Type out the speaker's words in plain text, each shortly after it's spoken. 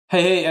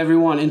Hey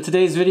everyone, in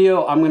today's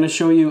video I'm going to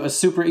show you a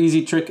super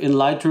easy trick in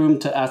Lightroom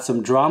to add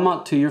some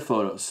drama to your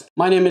photos.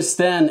 My name is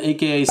Stan,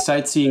 aka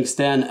Sightseeing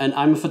Stan, and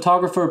I'm a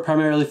photographer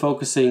primarily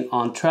focusing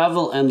on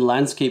travel and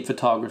landscape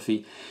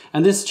photography.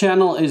 And this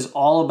channel is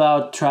all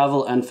about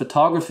travel and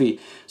photography.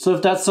 So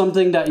if that's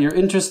something that you're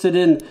interested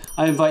in,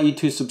 I invite you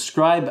to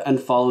subscribe and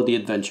follow the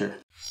adventure.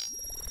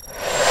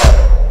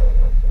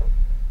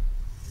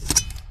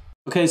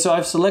 Okay, so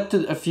I've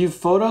selected a few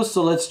photos,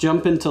 so let's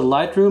jump into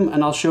Lightroom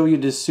and I'll show you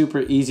this super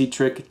easy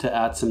trick to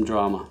add some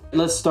drama.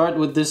 Let's start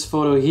with this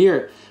photo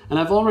here. And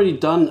I've already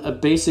done a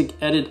basic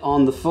edit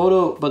on the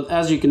photo, but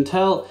as you can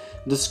tell,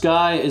 the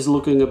sky is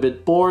looking a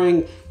bit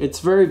boring. It's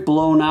very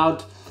blown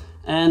out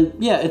and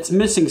yeah, it's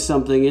missing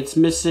something. It's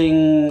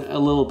missing a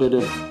little bit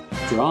of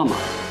drama.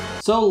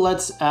 So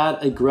let's add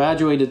a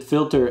graduated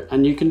filter,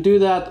 and you can do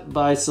that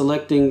by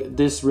selecting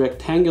this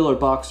rectangular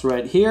box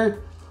right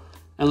here.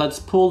 And let's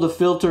pull the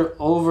filter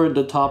over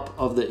the top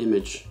of the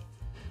image.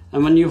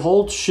 And when you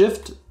hold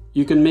shift,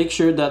 you can make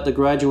sure that the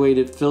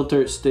graduated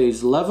filter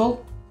stays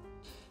level.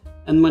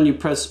 And when you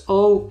press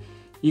O,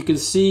 you can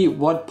see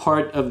what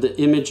part of the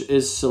image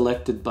is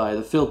selected by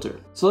the filter.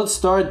 So let's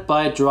start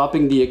by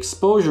dropping the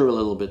exposure a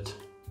little bit.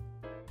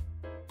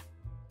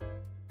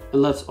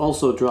 And let's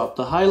also drop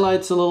the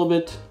highlights a little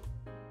bit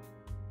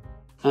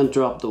and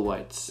drop the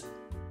whites.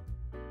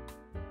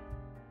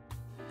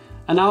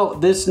 And now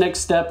this next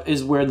step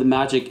is where the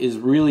magic is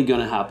really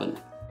gonna happen.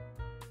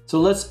 So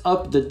let's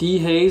up the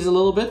dehaze a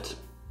little bit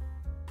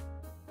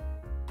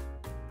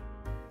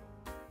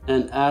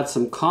and add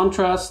some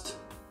contrast.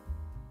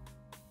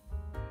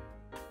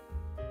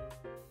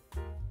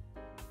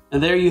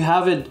 And there you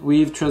have it.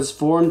 We've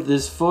transformed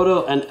this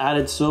photo and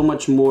added so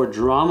much more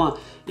drama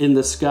in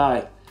the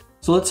sky.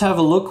 So let's have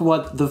a look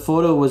what the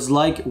photo was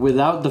like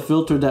without the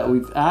filter that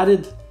we've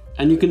added.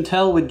 And you can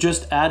tell with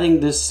just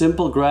adding this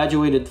simple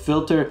graduated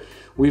filter,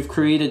 we've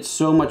created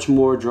so much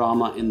more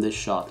drama in this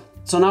shot.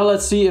 So now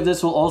let's see if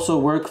this will also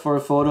work for a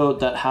photo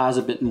that has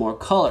a bit more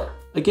color.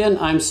 Again,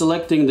 I'm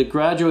selecting the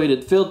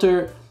graduated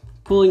filter,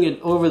 pulling it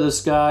over the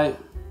sky,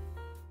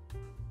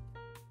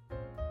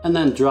 and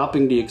then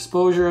dropping the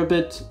exposure a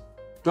bit,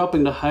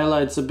 dropping the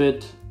highlights a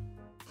bit,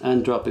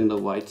 and dropping the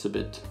whites a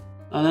bit.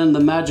 And then the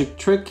magic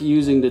trick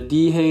using the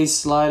dehaze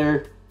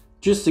slider,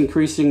 just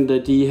increasing the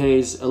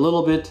dehaze a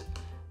little bit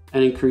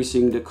and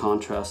increasing the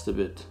contrast a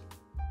bit.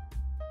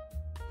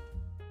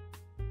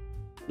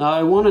 Now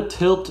I want to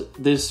tilt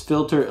this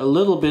filter a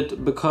little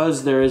bit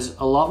because there is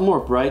a lot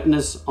more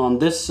brightness on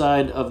this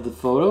side of the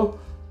photo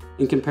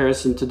in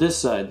comparison to this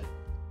side.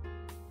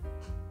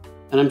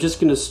 And I'm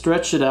just going to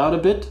stretch it out a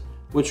bit,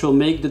 which will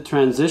make the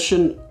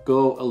transition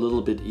go a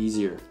little bit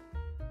easier.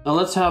 Now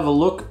let's have a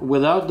look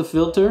without the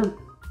filter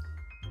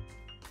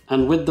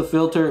and with the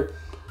filter.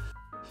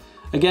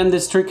 Again,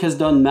 this trick has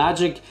done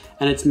magic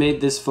and it's made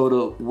this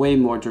photo way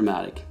more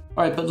dramatic.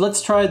 Alright, but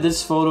let's try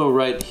this photo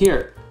right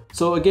here.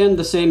 So again,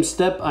 the same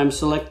step, I'm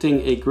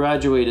selecting a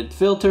graduated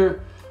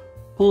filter,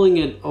 pulling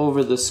it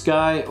over the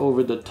sky,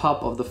 over the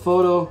top of the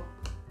photo,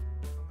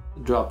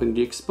 dropping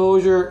the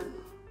exposure,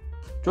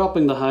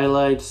 dropping the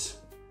highlights,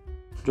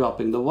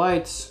 dropping the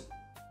whites,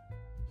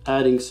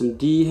 adding some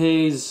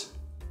dehaze,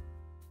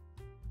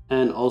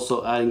 and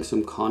also adding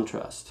some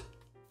contrast.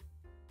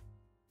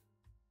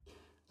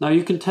 Now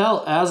you can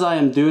tell as I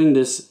am doing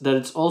this that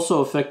it's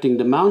also affecting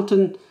the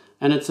mountain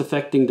and it's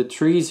affecting the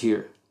trees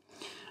here.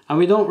 And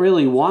we don't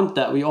really want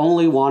that, we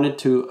only want it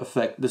to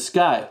affect the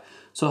sky.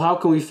 So how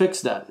can we fix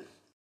that?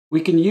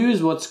 We can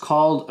use what's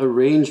called a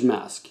range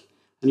mask.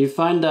 And you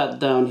find that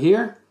down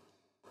here,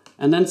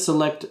 and then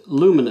select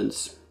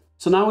luminance.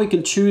 So now we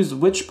can choose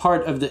which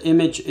part of the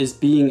image is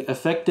being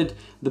affected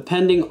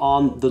depending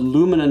on the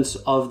luminance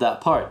of that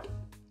part.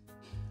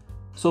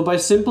 So by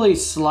simply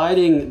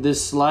sliding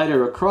this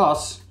slider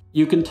across,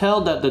 you can tell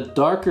that the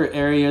darker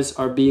areas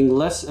are being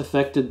less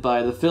affected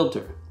by the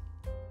filter.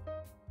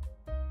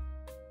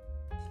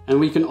 And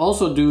we can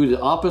also do the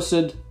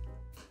opposite,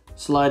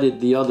 slide it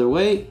the other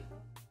way,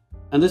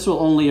 and this will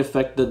only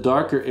affect the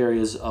darker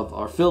areas of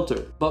our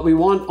filter. But we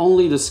want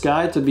only the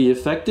sky to be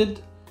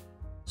affected,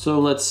 so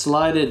let's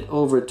slide it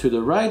over to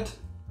the right,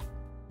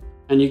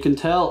 and you can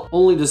tell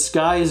only the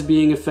sky is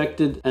being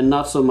affected and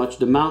not so much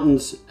the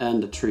mountains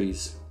and the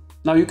trees.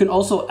 Now you can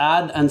also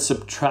add and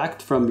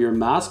subtract from your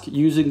mask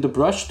using the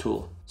brush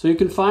tool. So you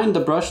can find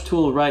the brush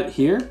tool right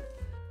here,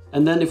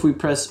 and then if we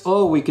press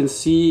O, we can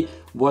see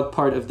what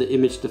part of the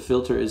image the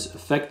filter is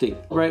affecting.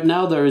 Right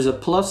now there is a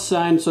plus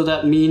sign, so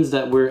that means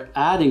that we're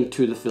adding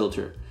to the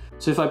filter.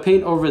 So if I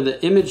paint over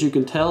the image, you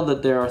can tell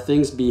that there are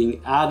things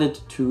being added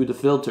to the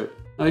filter.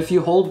 Now if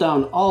you hold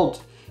down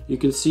Alt, you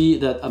can see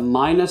that a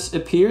minus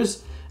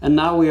appears, and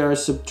now we are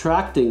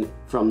subtracting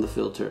from the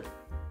filter.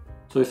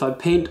 So if I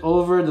paint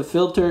over the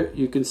filter,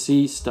 you can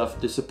see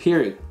stuff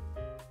disappearing.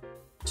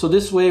 So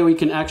this way we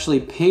can actually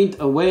paint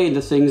away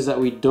the things that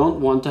we don't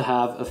want to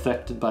have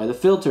affected by the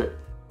filter.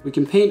 We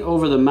can paint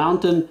over the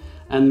mountain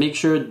and make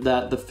sure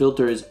that the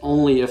filter is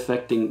only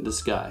affecting the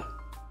sky.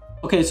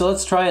 Okay, so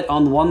let's try it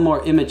on one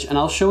more image and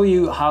I'll show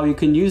you how you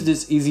can use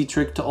this easy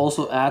trick to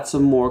also add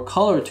some more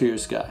color to your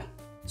sky.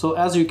 So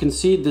as you can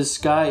see, this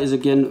sky is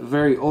again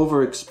very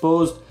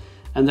overexposed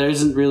and there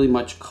isn't really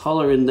much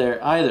color in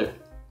there either.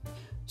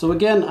 So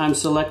again, I'm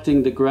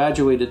selecting the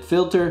graduated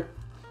filter,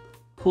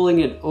 pulling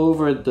it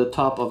over the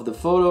top of the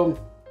photo.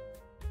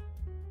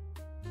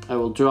 I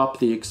will drop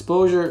the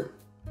exposure,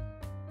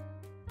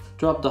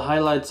 drop the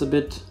highlights a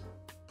bit,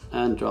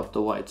 and drop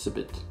the whites a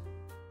bit.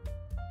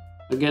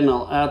 Again,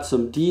 I'll add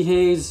some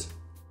dehaze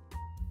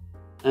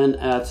and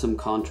add some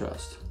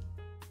contrast.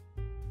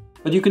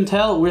 But you can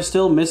tell we're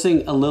still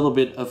missing a little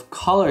bit of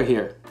color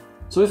here.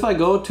 So if I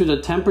go to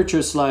the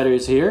temperature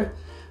sliders here,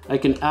 I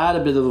can add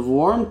a bit of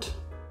warmth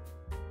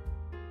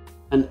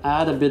and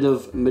add a bit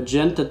of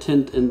magenta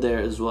tint in there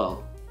as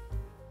well.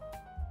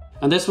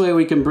 And this way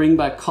we can bring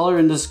back color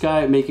in the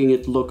sky, making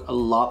it look a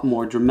lot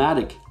more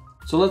dramatic.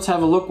 So let's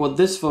have a look what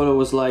this photo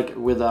was like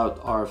without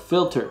our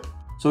filter.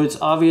 So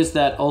it's obvious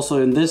that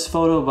also in this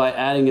photo, by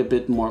adding a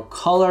bit more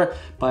color,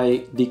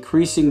 by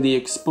decreasing the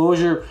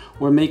exposure,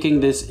 we're making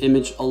this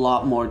image a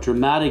lot more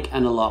dramatic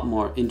and a lot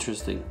more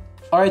interesting.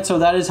 Alright, so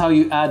that is how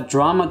you add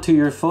drama to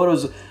your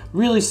photos.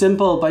 Really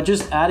simple, by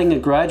just adding a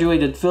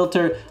graduated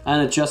filter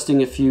and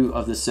adjusting a few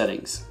of the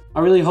settings.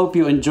 I really hope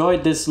you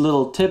enjoyed this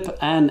little tip,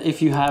 and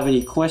if you have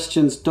any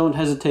questions, don't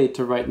hesitate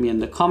to write me in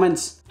the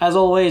comments. As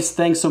always,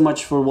 thanks so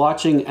much for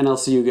watching and I'll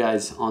see you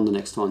guys on the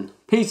next one.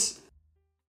 Peace!